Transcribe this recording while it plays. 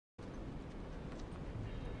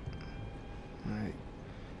Alright.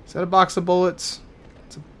 Is that a box of bullets?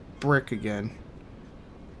 It's a brick again.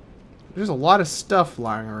 There's a lot of stuff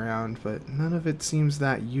lying around, but none of it seems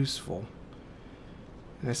that useful.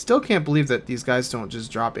 And I still can't believe that these guys don't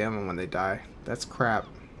just drop ammo when they die. That's crap.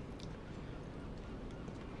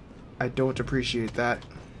 I don't appreciate that.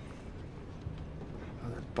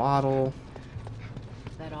 Another bottle.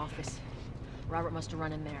 That office. Robert must have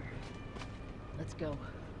run in there. Let's go.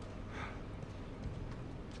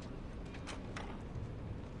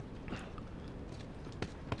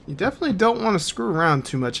 You definitely don't want to screw around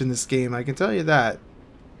too much in this game, I can tell you that.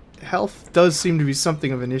 Health does seem to be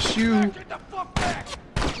something of an issue. Get the fuck back!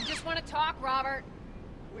 We just want to talk, Robert.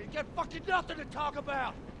 We got fucking nothing to talk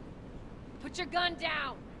about! Put your gun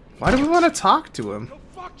down. Why do we want to talk to him? Go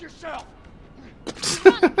fuck yourself!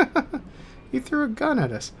 He threw a gun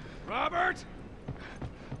at us. Robert!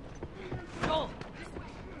 Go.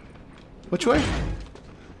 Which way?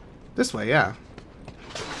 This way, yeah.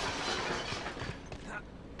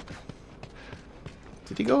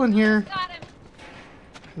 Did he go in here? Got him.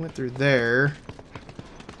 He went through there.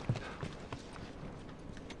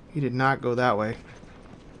 He did not go that way.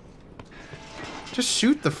 Just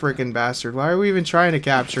shoot the frickin' bastard. Why are we even trying to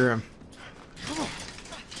capture him?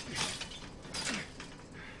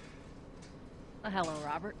 Oh, hello,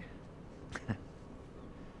 Robert.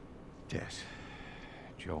 Tess.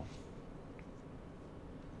 Joe.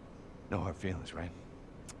 No hard feelings, right?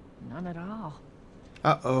 None at all.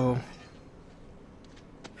 Uh-oh.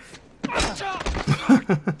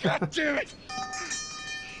 God damn it!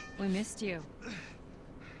 We missed you.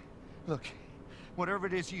 Look, whatever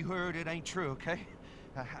it is you heard, it ain't true, okay?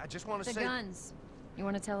 I just want to The say... guns. You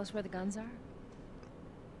want to tell us where the guns are?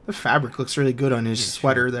 The fabric looks really good on his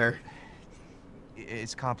sweater there.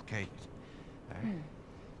 It's complicated. All right. Hmm.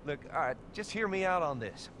 Look, all right, just hear me out on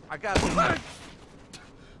this. I got...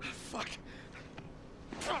 Fuck.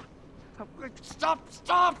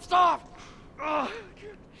 Stop! Ugh.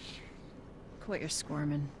 Quit your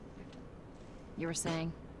squirming. You were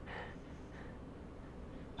saying?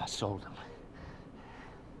 I sold them.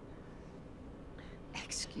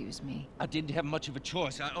 Excuse me. I didn't have much of a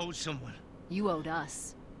choice. I owed someone. You owed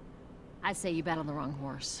us. I say you bet on the wrong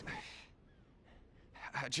horse.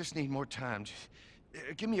 I just need more time. Just,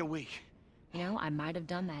 give me a week. You know, I might have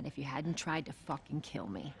done that if you hadn't tried to fucking kill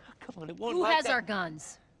me. Come on, it won't Who like has that. our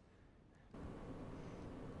guns?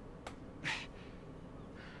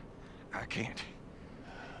 I can't.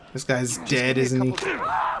 This guy's dead, Just give me isn't a he?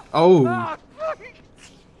 couple- Oh.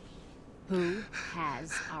 Who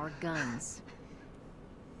has our guns?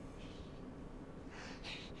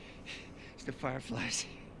 It's the Fireflies.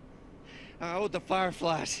 I owed the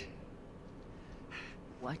Fireflies.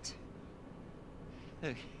 What?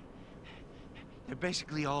 Look, they're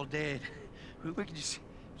basically all dead. We can just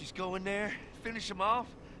go in there, finish them off.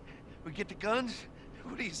 We get the guns.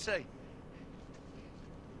 What do you say?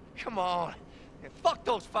 Come on. Yeah, fuck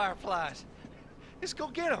those Fireflies. Let's go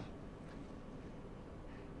get them.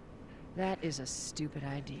 That is a stupid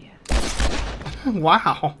idea.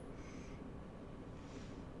 Wow.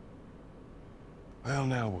 Well,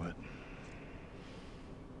 now what?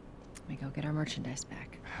 We go get our merchandise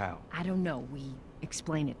back. How? I don't know. We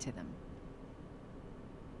explain it to them.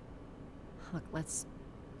 Look, let's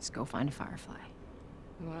go find a Firefly.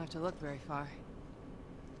 We won't have to look very far.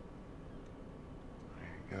 There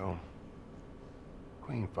you go.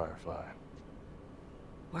 Queen Firefly.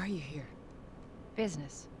 Why are you here?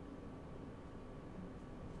 Business.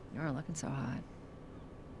 You're looking so hot.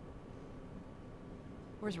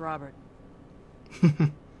 Where's Robert?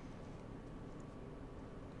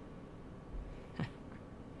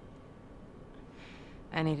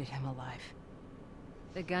 I needed him alive.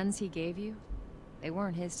 The guns he gave you, they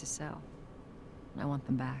weren't his to sell. I want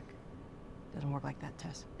them back. Doesn't work like that,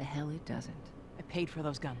 Tess. The hell it doesn't. I paid for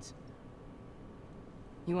those guns.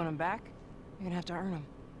 You want them back? You're gonna have to earn them.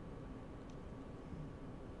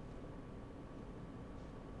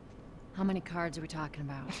 How many cards are we talking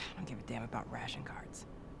about? I don't give a damn about ration cards.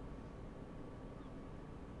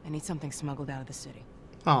 I need something smuggled out of the city.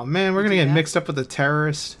 Oh man, we're gonna Do get that? mixed up with the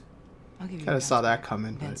terrorist. I'll give you Kinda your saw guns that back,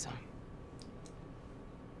 coming, then but- some.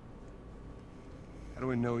 How do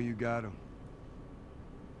we know you got him?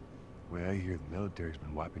 Well, I hear the military's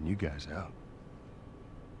been wiping you guys out.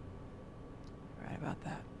 Right about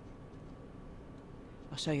that.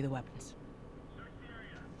 I'll show you the weapons.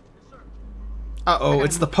 Uh-oh,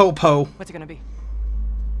 it's the po-po. What's it gonna be?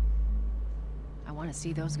 I want to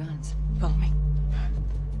see those guns. Follow me.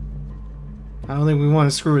 I don't think we want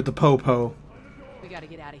to screw with the po-po. We gotta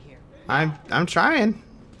get out of here. I'm trying.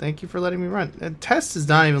 Thank you for letting me run. And Tess does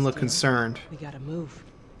not even look concerned. We gotta move.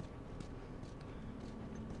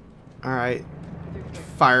 Alright. Through here.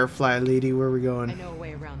 Firefly lady, where are we I going? know a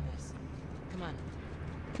way around this. Come on.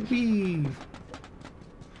 Whee!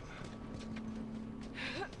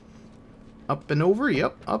 Up and over?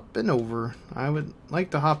 Yep, up and over. I would like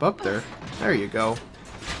to hop up there. There you go.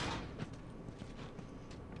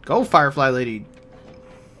 Go, Firefly lady.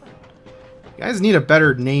 You guys need a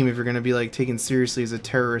better name if you're going to be like taken seriously as a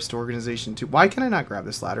terrorist organization too. Why can I not grab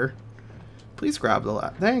this ladder? Please grab the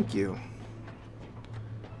ladder. Thank you.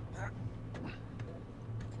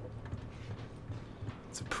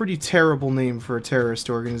 It's a pretty terrible name for a terrorist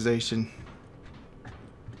organization.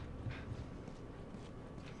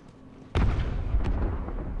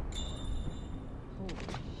 Holy shit.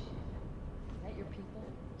 Is that your people?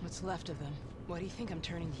 What's left of them? Why do you think I'm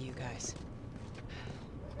turning to you guys?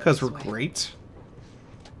 Because we're This way. great.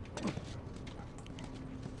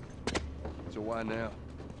 So why now?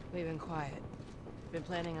 We've been quiet. Been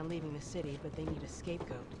planning on leaving the city, but they need a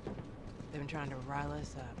scapegoat. They've been trying to rile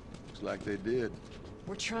us up. Looks like they did.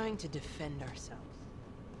 We're trying to defend ourselves.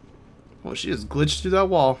 Well, she just glitched through that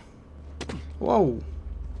wall. Whoa.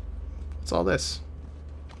 What's all this?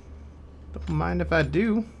 Don't mind if I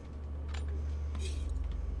do.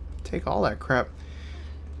 Take all that crap.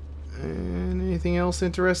 And anything else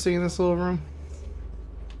interesting in this little room?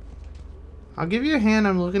 I'll give you a hand.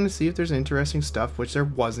 I'm looking to see if there's interesting stuff, which there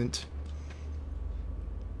wasn't.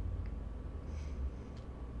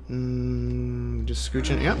 Just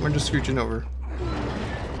scooching. Yep, we're just scooching over.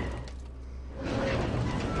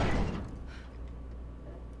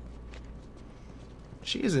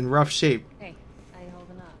 She is in rough shape. Hey, how you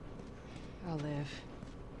holding up? I'll live.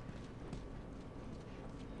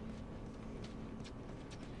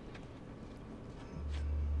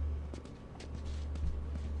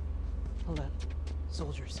 Hold up.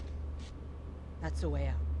 Soldiers. That's the way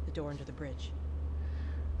out. The door under the bridge.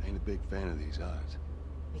 Ain't a big fan of these odds.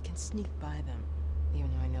 We can sneak by them, even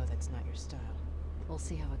though I know that's not your style. We'll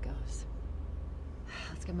see how it goes.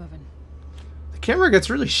 Let's get moving. The camera gets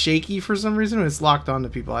really shaky for some reason when it's locked onto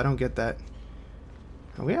people. I don't get that.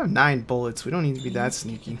 We have 9 bullets. We don't need to be that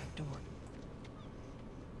sneaky. Door.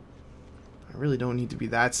 I really don't need to be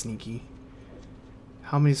that sneaky.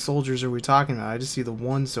 How many soldiers are we talking about? I just see the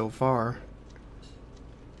one so far.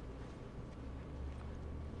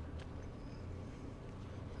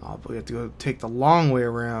 Oh, but we have to go take the long way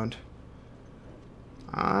around.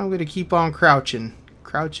 I'm going to keep on crouching.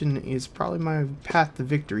 Crouching is probably my path to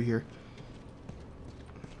victory here.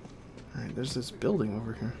 Alright, there's this building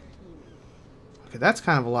over here. Okay, that's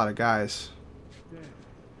kind of a lot of guys.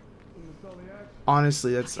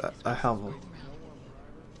 Honestly, that's a hell of a...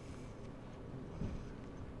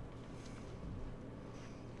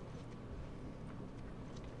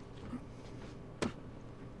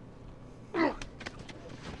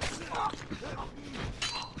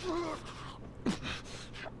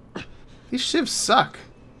 These ships suck.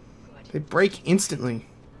 They break instantly.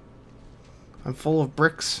 I'm full of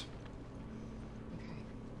bricks.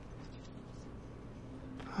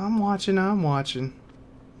 I'm watching, I'm watching.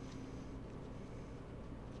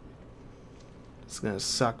 It's gonna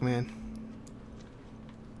suck, man.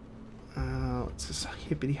 Let's just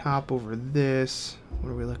hippity hop over this. What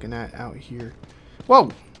are we looking at out here? Whoa!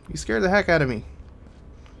 You scared the heck out of me.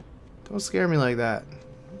 Don't scare me like that.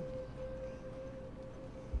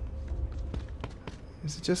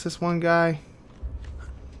 Is it just this one guy?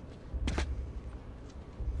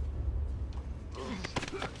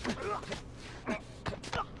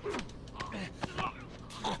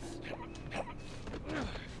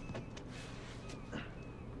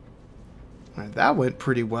 Alright, that went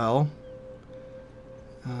pretty well.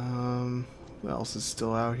 Who else is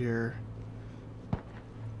still out here?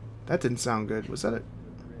 That didn't sound good. Was that it?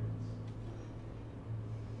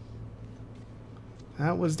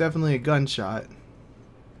 That was definitely a gunshot.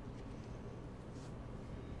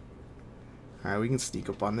 Alright, we can sneak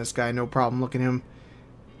up on this guy, no problem. Look at him.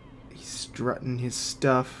 He's strutting his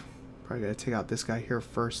stuff. Probably gotta take out this guy here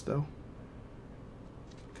first, though.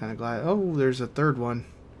 Kinda glad. Oh, there's a third one.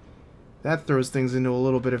 That throws things into a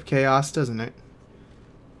little bit of chaos, doesn't it?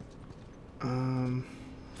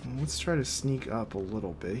 Let's try to sneak up a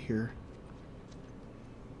little bit here.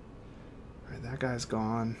 Alright, that guy's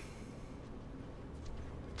gone.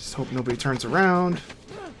 Just hope nobody turns around.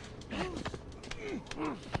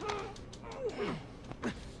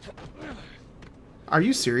 Are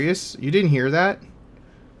you serious? You didn't hear that?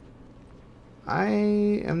 I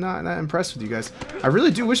am not that impressed with you guys. I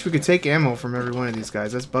really do wish we could take ammo from every one of these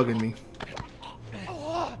guys. That's bugging me.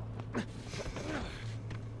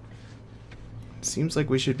 Seems like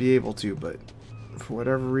we should be able to, but for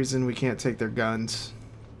whatever reason we can't take their guns.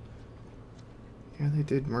 Yeah, they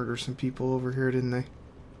did murder some people over here, didn't they?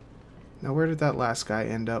 Now, where did that last guy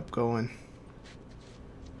end up going?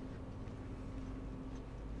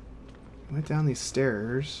 He went down these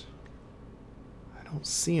stairs. I don't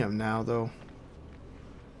see him now, though.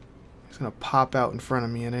 He's gonna pop out in front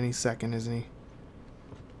of me at any second, isn't he?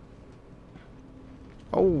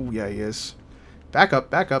 Oh, yeah, he is. Back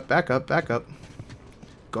up, back up, back up, back up.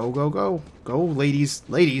 Go, go, go. Go, ladies.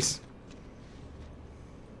 Ladies.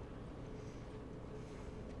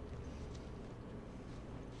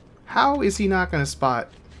 How is he not going to spot?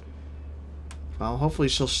 Well, hopefully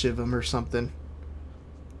she'll shiv him or something.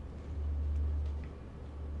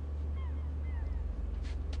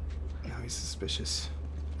 No, he's suspicious.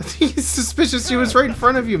 He's suspicious. She was right in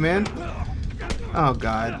front of you, man. Oh,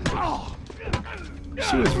 God.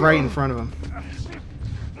 She was right in front of him.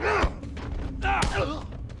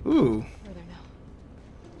 Ooh.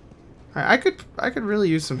 Alright, I could really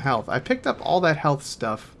use some health. I picked up all that health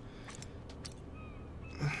stuff.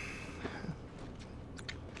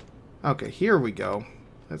 Okay, here we go.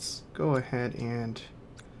 Let's go ahead and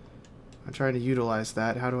I'm trying to utilize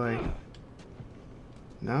that. How do I?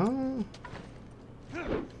 No.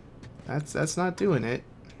 That's not doing it.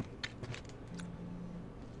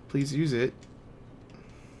 Please use it.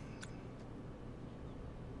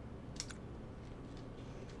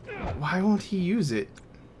 Why won't he use it?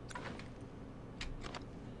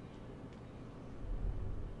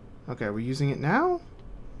 Okay, are we using it now?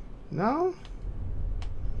 No?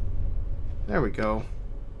 There we go.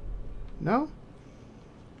 No?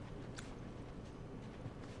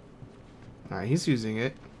 Alright, he's using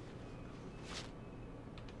it.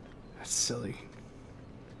 That's silly.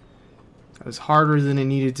 That was harder than it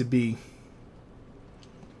needed to be.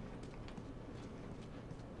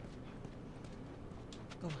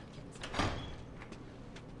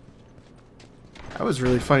 That was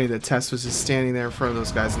really funny that Tess was just standing there in front of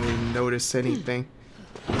those guys and they didn't notice anything.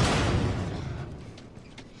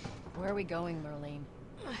 Where are we going, Marlene?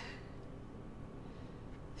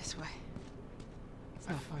 This way. It's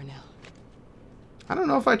not far now. I don't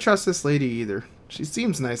know if I trust this lady either. She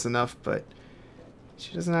seems nice enough, but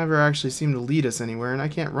she doesn't ever actually seem to lead us anywhere, and I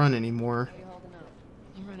can't run anymore. How are you holding up?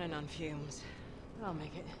 I'm running on fumes. But I'll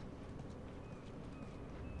make it.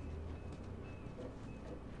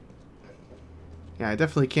 Yeah, I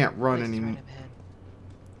definitely can't run Place is anymore. right up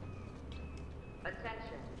ahead.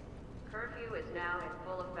 Attention. Curfew is now in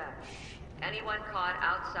full effect. Anyone caught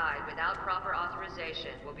outside without proper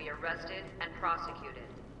authorization will be arrested and prosecuted.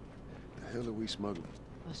 The hell are we smuggling?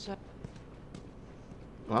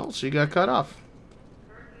 Well, she got cut off.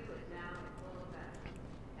 Curfew is now in full effect.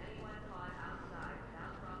 Anyone caught outside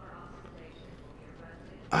without proper authorization will be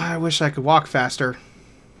arrested. I wish I could walk faster.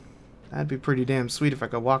 That'd be pretty damn sweet if I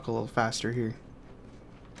could walk a little faster here.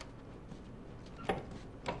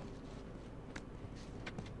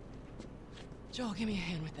 Joel, give me a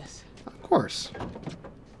hand with this. Of course.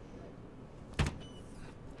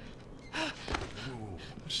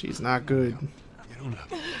 She's not good. Get on up.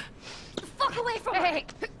 Fuck away from her! Hey!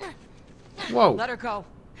 Whoa. Let her go.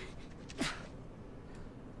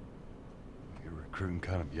 You're recruiting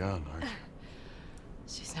kind of young, aren't you?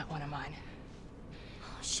 She's not one of mine.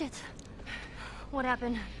 Oh, shit. What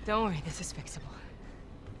happened? Don't worry, this is fixable.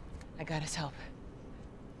 I got his help.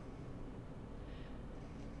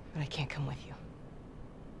 But I can't come with you.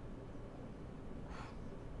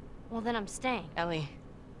 Well, then I'm staying. Ellie,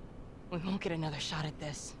 we won't get another shot at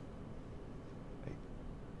this.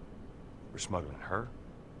 We're smuggling her?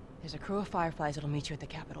 There's a crew of Fireflies that'll meet you at the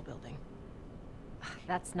Capitol building.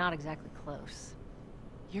 That's not exactly close.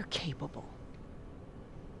 You're capable.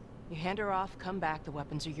 You hand her off, come back, the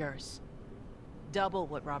weapons are yours. Double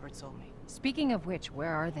what Robert sold me. Speaking of which,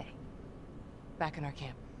 where are they? Back in our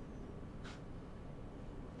camp.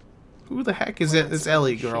 Who the heck is Well, it? that's This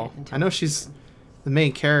Ellie shit girl. until I know we she's the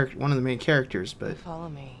main character, one of the main characters, You but follow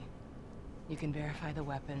me. You can verify the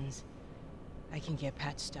weapons. I can get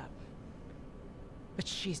patched up. But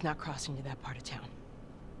she's not crossing to that part of town.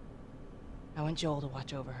 I want Joel to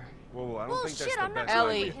watch over her. Whoa, I don't Well, think shit, that's the I'm not best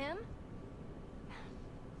Ellie. idea. with him.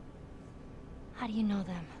 How do you know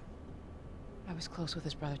them? I was close with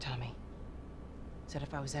his brother Tommy. Said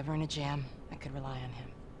if I was ever in a jam, I could rely on him.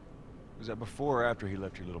 Was that before or after he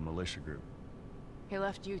left your little militia group? He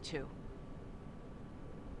left you too.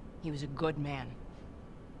 He was a good man.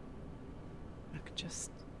 Look,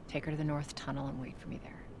 just take her to the North Tunnel and wait for me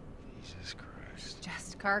there. Jesus Christ.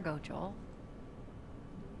 Just cargo, Joel.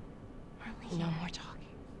 Marlene. No more talking.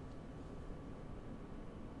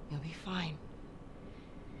 You'll be fine.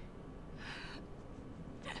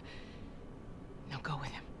 Now go with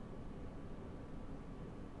him.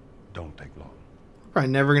 Don't take long. Probably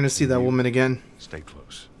never gonna see that woman again. Stay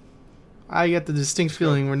close. I get the distinct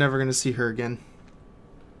feeling we're never gonna see her again.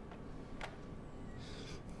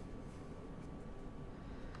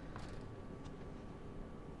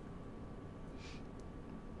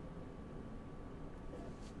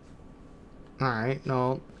 Alright,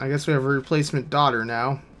 no, I guess we have a replacement daughter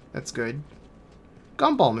now. That's good.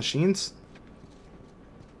 Gumball machines.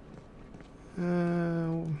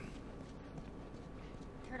 Heard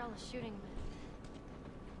all the shooting,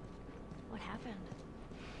 but what happened?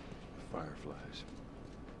 Fireflies.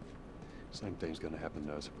 Same thing's gonna happen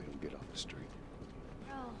to us if we don't get off the street.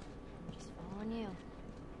 Bro, I'm just following you.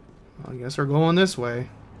 Well, I guess we're going this way.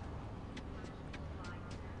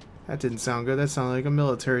 That didn't sound good. That sounded like a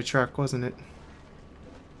military truck, wasn't it?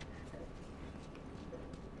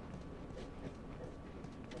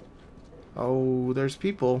 Oh, there's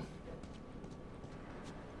people.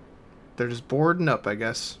 They're just boarding up, I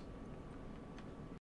guess.